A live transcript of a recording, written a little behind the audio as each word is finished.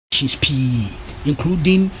organizations, PE,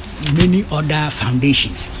 including many other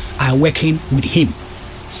foundations, are working with him.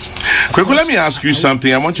 Kweku, let me ask you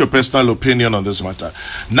something. I want your personal opinion on this matter.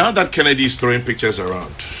 Now that Kennedy is throwing pictures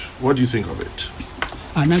around, what do you think of it?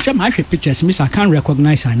 And I'm sure my pictures, miss, I can't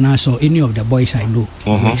recognize Anas or any of the boys I know.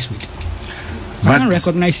 I can't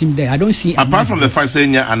recognize him there. I don't see. Apart from the fact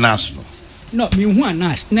saying Anas, no, me who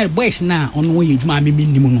Anas. No boys now on way you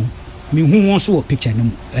me no. Me who wants to picture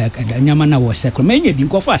them. Nyamana was second. Me you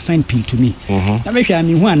go for a sign P to me. Now make sure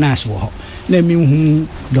me who Anas wo. Let me who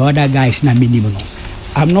the other guys na minimum.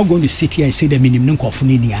 I'm not going to sit here and say the minimum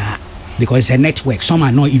kofuninia because it's a network. Some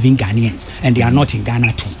are not even Ghanaians and they are not in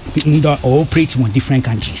Ghana too. People all operate in different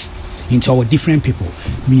countries. Into our different people.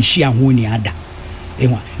 Me share who ni other.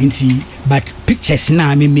 But pictures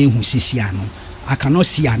now me who sisiano. I cannot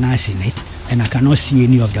see Anas in it, and I cannot see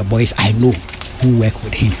any of the boys I know who work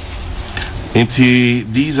with him.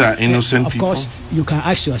 These are innocent people. Of course, you can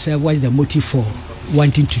ask yourself what is the motive for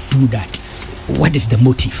wanting to do that. What is the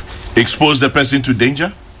motive? Expose the person to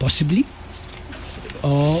danger? Possibly.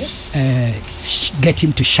 Or get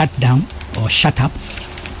him to shut down or shut up,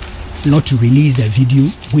 not to release the video,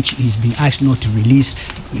 which is being asked not to release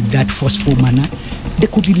in that forceful manner. There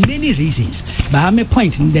could be many reasons. But I'm a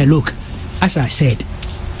point in there, look, as I said,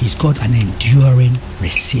 he's got an enduring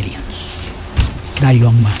resilience. That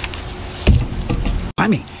young man. I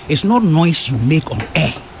mean, it's not noise you make on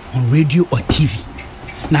air, on radio or TV.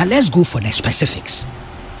 Now let's go for the specifics.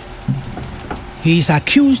 He is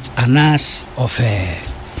accused Anas of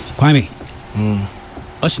Kwame.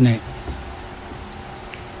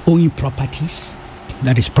 Owning properties,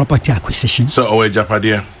 that is property acquisition. So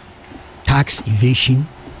Japadia. Tax evasion.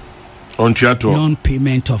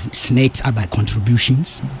 Non-payment of SNET by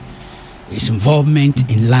contributions. His involvement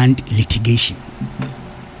in land litigation.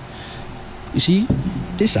 You see,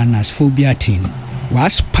 this Anas-phobia thing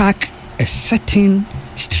was spark a certain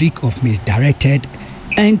streak of misdirected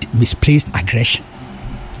and misplaced aggression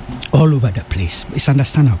all over the place. It's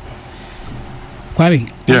understandable.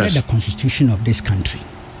 Kwame, under the constitution of this country,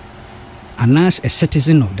 Anas, a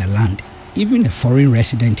citizen of the land, even a foreign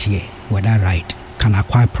resident here, with that right, can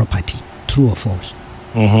acquire property, true or false.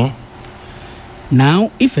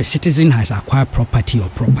 Now, if a citizen has acquired property or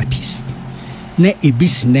properties, ne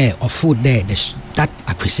business or food there, that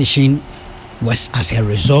acquisition was as a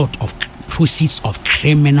result of proceeds of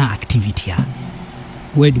criminal activity.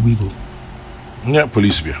 Where do we go? Yeah,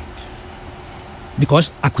 police bureau.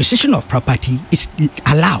 Because acquisition of property is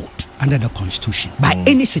allowed under the constitution by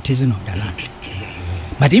any citizen of the land.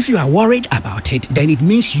 But if you are worried about it, then it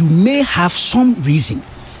means you may have some reason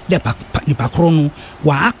the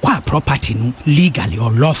acquire property legally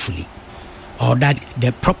or lawfully, or that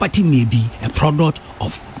the property may be a product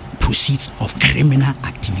of proceeds of criminal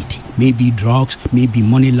activity, maybe drugs, maybe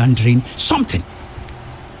money laundering, something.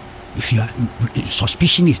 If your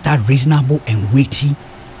suspicion is that reasonable and weighty,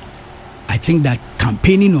 I think that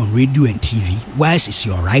campaigning on radio and TV, whilst it's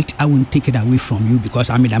your right, I won't take it away from you because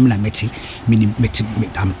I'm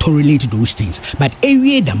thoroughly to those things. But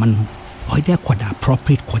every man or the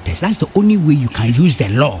appropriate quarters, that's the only way you can use the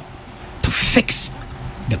law to fix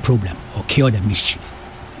the problem or cure the mischief.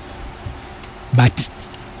 But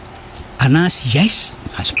Anas, yes,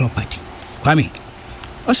 has property. Kwame,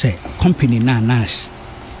 also company na Anas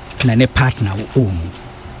na ne partner own.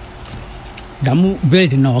 Damu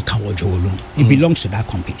building now it belongs to that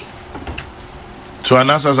company. So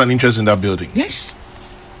Anas has an interest in that building? Yes.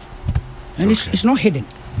 And it's not hidden.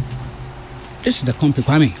 This is the company,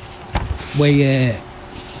 Kwame, where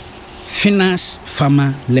Finance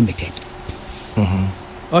Farmer Limited.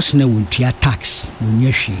 Us ne wuntia tax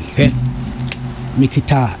wunyeshi. Make it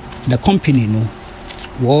the company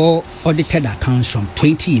war audited accounts from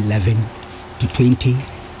 2011 to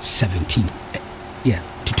 2017.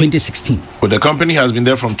 To 2016. But the company has been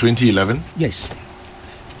there from 2011? Yes.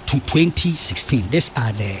 To 2016. These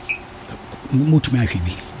are the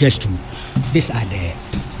these are the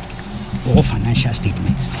all financial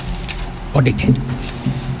statements audited.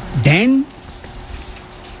 Then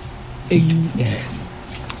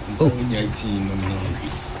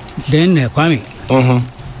Kwame,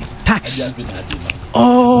 tax,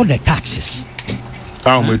 all the taxes.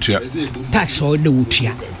 Tax all the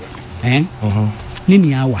wutia.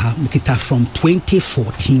 Ninia waha mukita from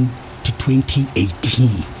 2014 to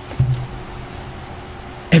 2018.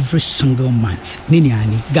 Every single month,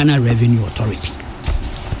 Niniani, Ghana Revenue Authority.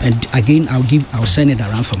 And again, I'll send it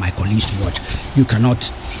around for my colleagues to watch. You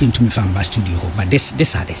cannot into me from my studio, but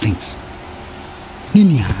these are the things.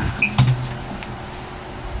 Ninia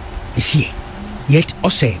is here. Yet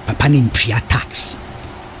also Papa Nimpia tax.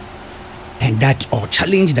 and that or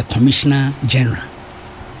challenge the Commissioner General.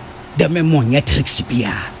 The memo tricks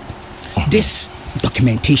this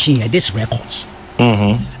documentation here, these records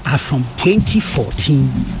are from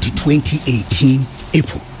 2014 to 2018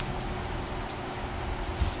 April.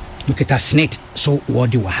 Look at us net, so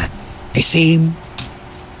what they were the same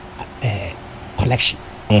collection.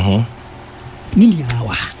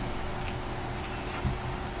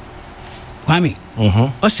 Kwame,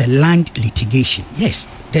 also land litigation. Yes.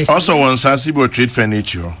 Also one sensible trade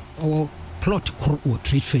furniture. Our plot or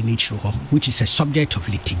trade furniture, which is a subject of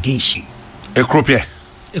litigation. A croupier,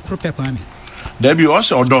 Kwame. There be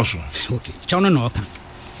also a dozen. Okay. Chana no can.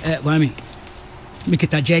 Kwame, make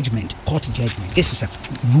it a judgment, court judgment. This is a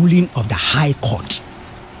ruling of the High Court,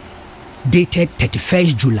 dated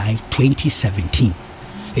 31st July 2017.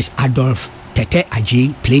 It's Adolph Tete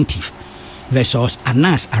Ajay, plaintiff, versus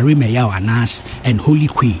Anas Arimeyao Anas and Holy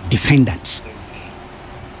Kwe, defendants.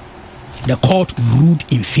 The court ruled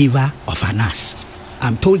in favor of Anas.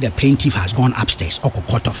 I'm told the plaintiff has gone upstairs or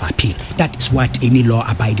court of appeal. That is what any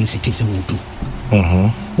law-abiding citizen will do.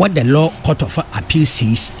 What the law court of appeal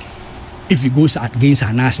says, if he goes against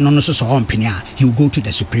Anas, he will go to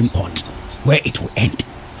the Supreme Court, where it will end.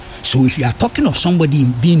 So if you are talking of somebody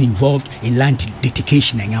being involved in land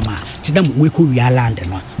litigation, to them we could real land,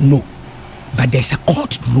 no. But there's a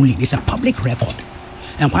court ruling, it's a public record.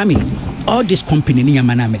 And I mean, all this company in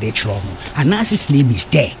Yamana Medechro, Anas's name is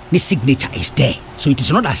there, his signature is there. So it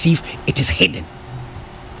is not as if it is hidden.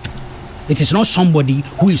 It is not somebody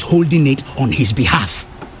who is holding it on his behalf.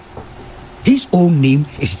 His own name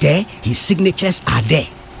is there, his signatures are there.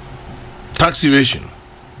 Tax evasion.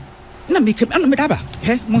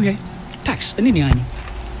 Tax.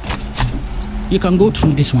 You can go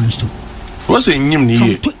through these ones too. What's a new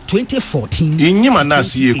year? 2014. In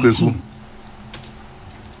Yamanasi, Kweku.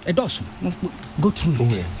 It does. Go through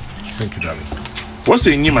it. Thank you, darling. What's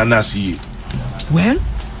a new Manasi? Well,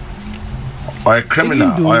 or a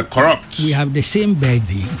criminal or a corrupt. We have the same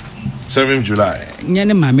birthday. 7th July.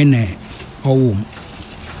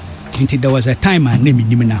 There was a time I named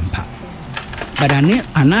Niminampa. But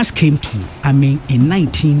Anas came to in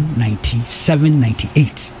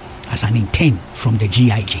 1997-98 as an intern from the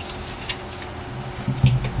GIJ.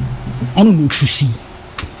 On no see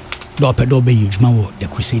the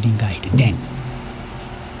Crusading Guide then.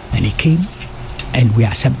 And he came and we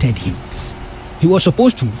accepted him. He was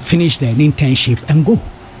supposed to finish the internship and go.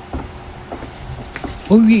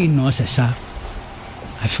 Oh, we know, sir,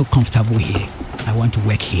 I feel comfortable here. I want to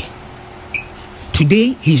work here.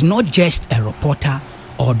 Today, he's not just a reporter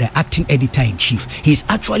or the acting editor-in-chief. He's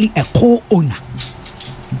actually a co-owner.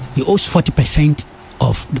 He owes 40%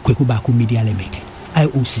 of the Kweku Baako Media Limited. I owe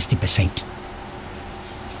 60%.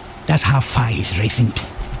 That's how far he's risen to.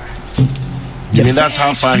 You mean that's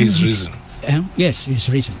how far he's risen? Yes, he's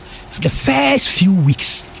risen. The first few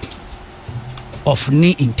weeks of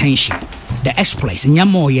the internship, the exploits,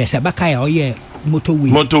 motorways,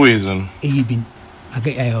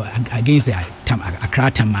 against the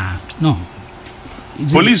Accra. No.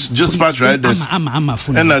 Police dispatch right there.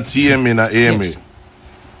 And a TM in an AMA. Yes.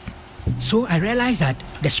 So I realized that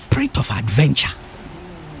the spirit of adventure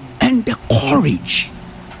and the courage,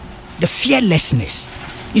 the fearlessness,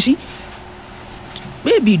 you see,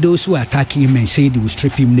 maybe those who are attacking him and say they will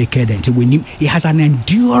strip him naked and to win him, he has an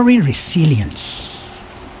enduring resilience.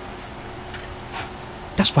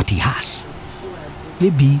 That's what he has.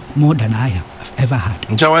 Maybe more than I have ever had.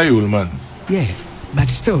 Man. Yeah, but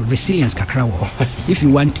still, resilience kakrawo. If you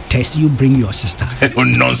want to test, you bring your sister. Oh,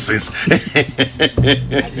 nonsense. But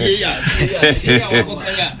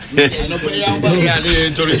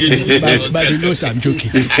he knows I'm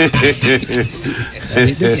joking.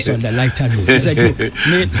 This is on the lighter note. It's a joke.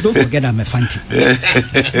 Don't forget I'm a fancy.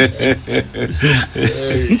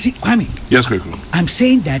 Kwame. Yes, Kweku. I'm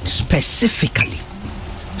saying that specifically,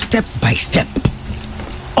 step by step,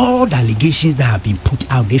 all the allegations that have been put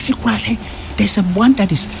out there, there's a one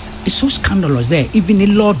that is so scandalous there, even a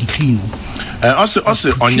law decree. Also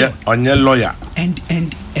on your lawyer. And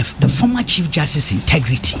if the former Chief Justice's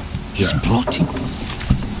integrity is brought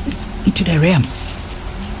into the realm.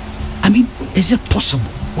 I mean, is it possible?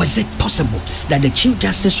 Was it possible that the Chief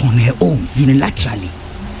Justice on her own, unilaterally,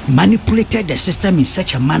 manipulated the system in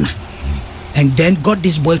such a manner and then got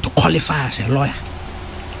this boy to qualify as a lawyer?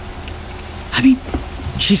 I mean,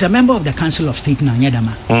 she's a member of the Council of State now,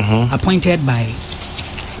 appointed by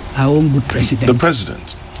our own good president. The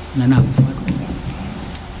president. Nana.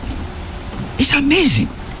 It's amazing.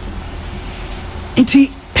 And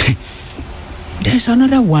see, there's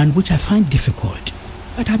another one which I find difficult,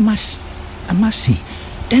 but I must see.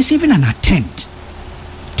 There's even an attempt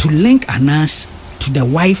to link Anas to the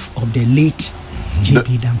wife of the late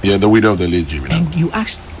J.P. Danko. Yeah, the widow of the late J.P. Danko. And you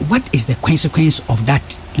asked, what is the consequence of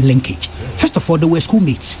that linkage? First of all, they were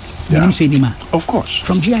schoolmates. Yeah. Of course.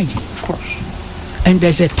 From GIG. Of course. And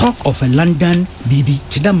there's a talk of a London BB.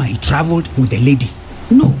 Tidama, he traveled with a lady.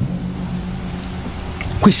 No.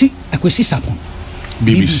 Kwesi Sapon.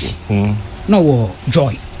 BBC. No,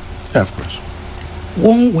 Joy. Yeah, of course.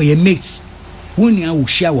 One were mates. One year we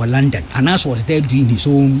share with London. Anas was there doing his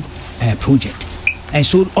own project. And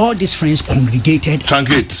so all these friends congregated.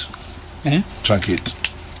 Truncate. Truncate.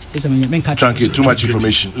 Truncate. Too much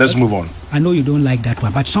information. Let's move on. I know you don't like that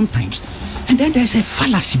one, but sometimes. And then there's a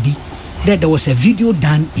fallacy that there was a video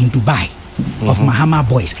done in Dubai of Mahama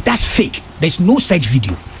boys. That's fake. There's no such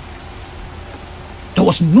video. There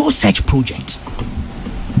was no such project.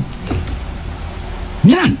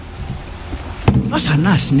 None. What's a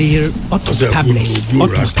nice near tablets? No,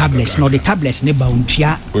 the tablets never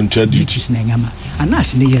duties nangama. A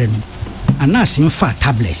nice near a nice in fat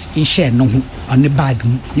tablets in share no on the bag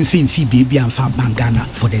in fin fee baby and fat bangana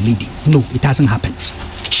for the lady. No, it hasn't happened.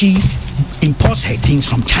 She imports her things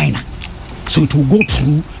from China, so it will go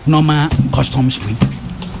through normal customs way.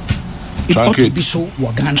 It ought to be so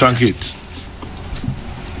Wagana. Truncate.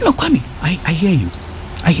 No, Kwame, I hear you.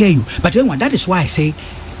 I hear you. But anyway, that is why I say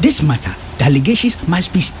this matter, the allegations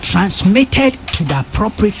must be transmitted to the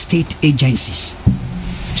appropriate state agencies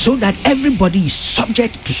so that everybody is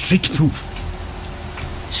subject to strict proof.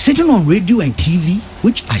 Sitting on radio and TV,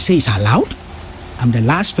 which I say is allowed, I'm the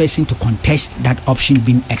last person to contest that option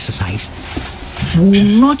being exercised,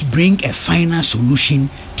 will not bring a final solution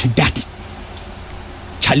to that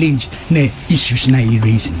challenge, issues na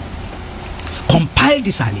raising. Compile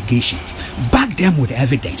these allegations, back them with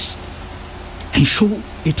evidence, and show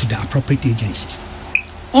it to the appropriate agencies.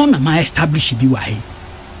 On my established BY,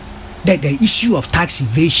 that the issue of tax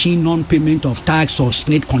evasion, non-payment of tax, or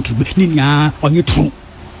state contribution on it true.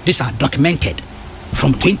 These are documented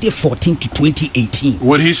from 2014 to 2018.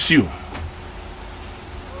 Would he sue?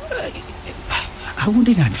 I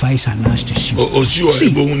wouldn't advise Anas to sue. See,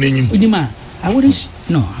 I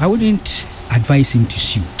wouldn't advise him to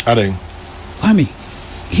sue. I mean,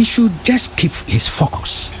 he should just keep his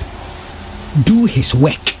focus, do his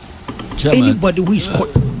work. Chairman, anybody who is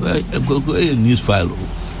caught news file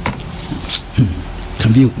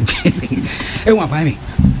can be.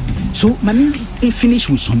 So, I finish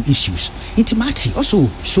with some issues. Intimacy also.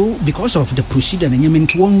 So, because of the procedure, and you mean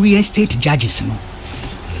to one reinstate judges,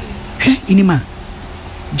 Inima,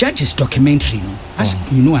 judges documentary, as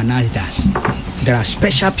you know, Anas does. There are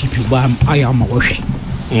special people who I am aware.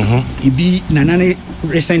 Ibi Nanane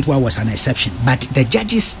recent one was an exception, but the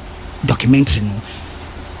judges documentary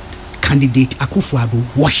candidate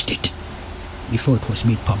Akufo-Addo watched it before it was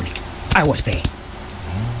made public. I was there.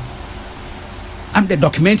 I'm the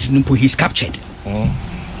documentary he's captured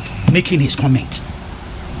making his comment.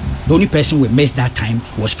 The only person we missed that time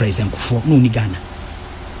was President Kufuor, no Ghana.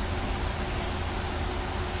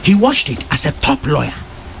 He watched it as a top lawyer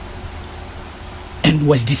and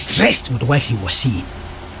was distressed with what he was seeing,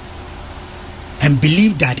 and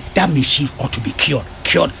believed that mischief ought to be cured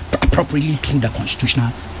appropriately through the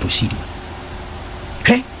constitutional procedure.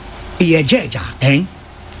 Okay? A judge,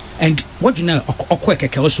 and what you know,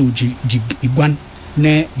 also Igwan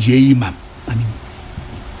ne Yeimam. I mean,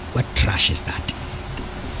 what trash is that?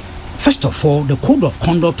 First of all, the code of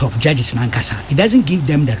conduct of judges in Ankasa, it doesn't give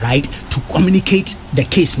them the right to communicate the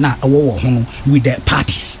case now with the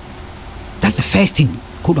parties. That's the first thing,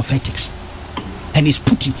 code of ethics, and it's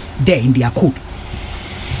put there in their code.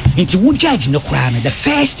 Into would judge no crime. The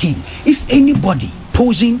first thing, if anybody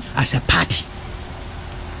posing as a party,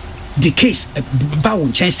 the case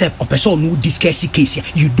about chance or person who discuss the case here,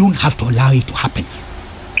 you don't have to allow it to happen.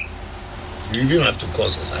 You don't have to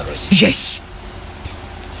cause us arrest. Yes,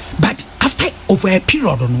 but after over a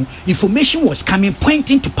period, information was coming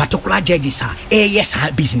pointing to particular judges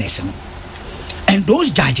business. And those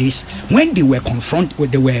judges, when they were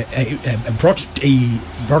confronted, they were brought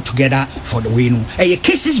together for the way,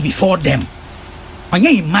 cases before them,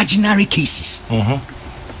 imaginary cases.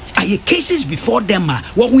 Cases before them are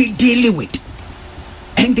what we're dealing with,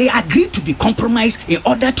 and they agreed to be compromised in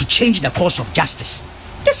order to change the course of justice.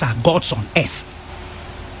 These are gods on earth.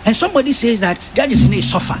 And somebody says that judges may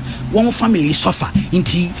suffer, one family suffer,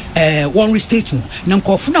 one state,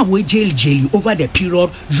 Nankofuna will jail over the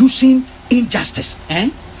period using injustice.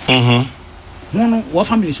 What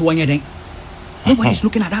family is one year? Nobody is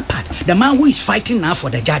looking at that part. The man who is fighting now for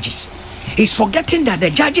the judges is forgetting that the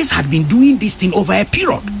judges had been doing this thing over a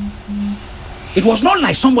period. It was not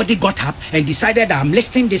like somebody got up and decided that I'm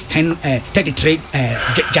listing these 33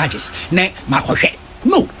 judges.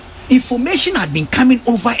 No. Information had been coming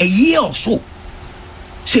over a year or so.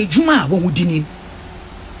 Say, Juma, what would you need?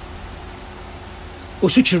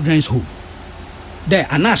 Also, children's home. There,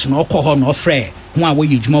 a national alcohol no frere. One way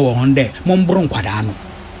you Juma on there. Mombron Quadano.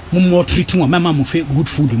 Mummo treating a mamma good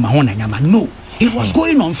food in Mahona Yama. No. It was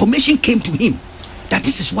going on. Information came to him that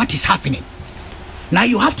this is what is happening. Now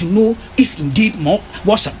you have to know if indeed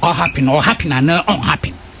what's all happening or happening and not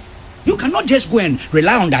happen. You cannot just go and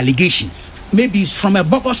rely on the allegation. Maybe it's from a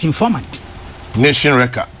bogus informant. Nation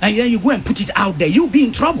record. And then you go and put it out there, you'll be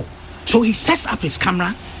in trouble. So he sets up his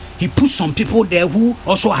camera, he puts some people there who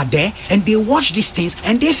also are there, and they watch these things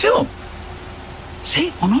and they film.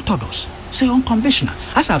 Say unorthodox, say unconventional.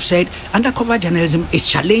 As I've said, undercover journalism is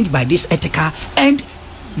challenged by these ethical and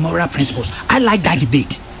moral principles. I like that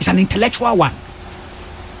debate. It's an intellectual one.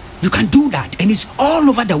 You can do that, and it's all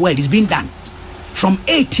over the world. It's been done. From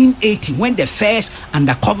 1880, when the first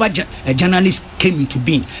undercover journalist came into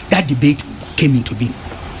being, that debate came into being.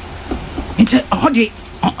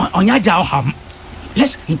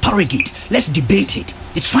 Let's interrogate, let's debate it.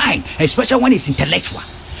 It's fine, especially when it's intellectual.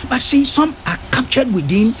 But see, some are captured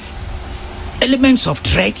within elements of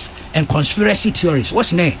threats and conspiracy theories.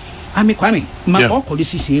 What's name? I mean, Kwame, my uncle is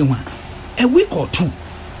saying a week or two.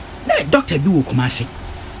 Dr. Biwo Kumasi.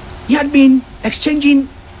 He had been exchanging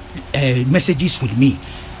messages with me,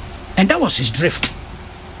 and that was his drift.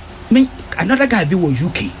 I mean, another guy was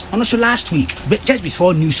UK, and also last week, but just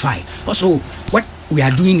before News 5. Also, what we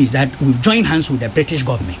are doing is that we've joined hands with the British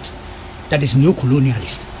government, that is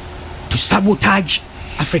neo-colonialist, to sabotage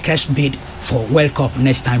Africa's bid for World Cup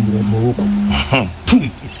next time in Morocco.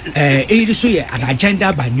 It is an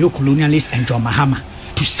agenda by neo-colonialists and John Mahama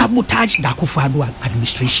to sabotage the Akufo-Addo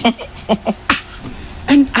administration.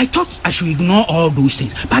 And I thought I should ignore all those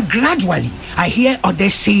things. But gradually, I hear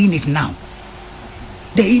others saying it now.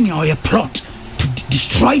 They're in a plot to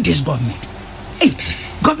destroy this government. Hey,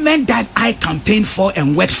 government that I campaigned for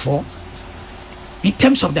and worked for, in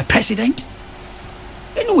terms of the president.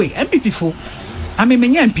 Anyway, MPP for, I'm a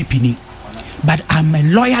MPP, but I'm a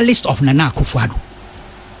loyalist of Nana Akufo-Addo.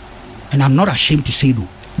 And I'm not ashamed to say, though,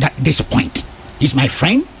 that this point, he's my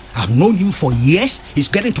friend. I've known him for years. He's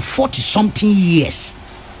getting to 40-something years.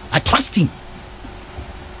 I trust him.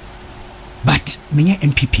 But me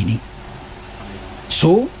MPP ni.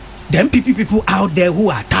 So the MPP people out there who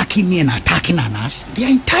are attacking me and attacking us, they are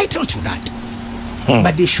entitled to that.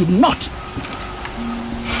 But they should not.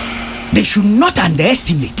 They should not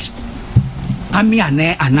underestimate Ami and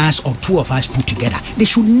Anas or two of us put together. They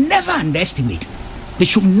should never underestimate. They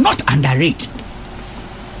should not underrate.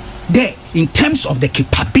 They, in terms of the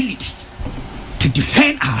capability to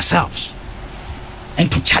defend ourselves and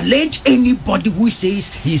to challenge anybody who says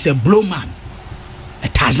he's a blowman, a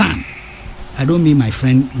Tarzan. I don't mean my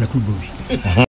friend Kweku Baako.